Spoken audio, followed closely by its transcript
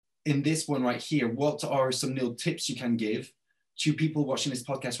in this one right here, what are some little tips you can give to people watching this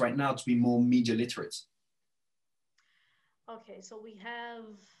podcast right now to be more media literate? Okay, so we have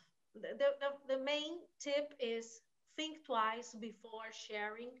the main tip is think twice before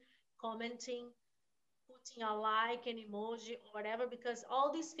sharing, commenting, putting a like, an emoji, or whatever, because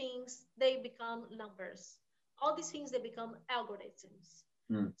all these things they become numbers. All these things they become algorithms.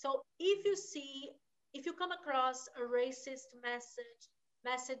 Mm. So if you come across a racist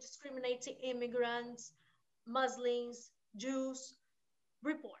message discriminating immigrants, Muslims, Jews,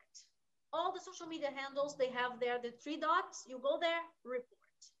 report. All the social media handles they have there, the three dots, you go there, report.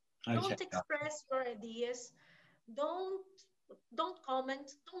 Okay. Don't express your ideas, don't don't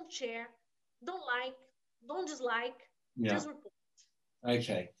comment, don't share, don't like, don't dislike, Yeah. just report.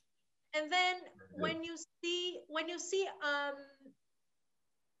 Okay. And then Good. when you see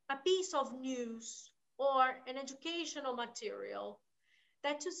a piece of news or an educational material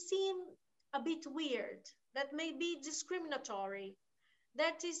that you seem a bit weird, that may be discriminatory,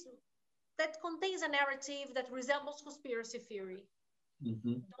 that is that contains a narrative that resembles conspiracy theory,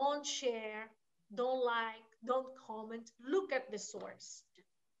 Mm-hmm. don't share, don't like, don't comment, look at the source.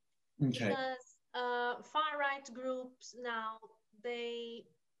 Okay. Because far right groups now, they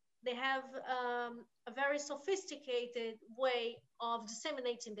they have a very sophisticated way of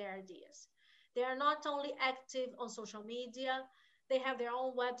disseminating their ideas. They are not only active on social media, they have their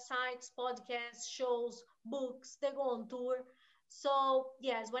own websites, podcasts, shows, books, they go on tour. So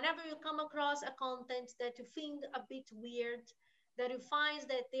yes, whenever you come across a content that you think a bit weird, that you find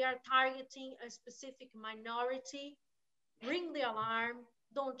that they are targeting a specific minority, ring the alarm,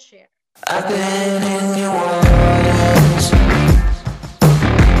 don't share. I've been in your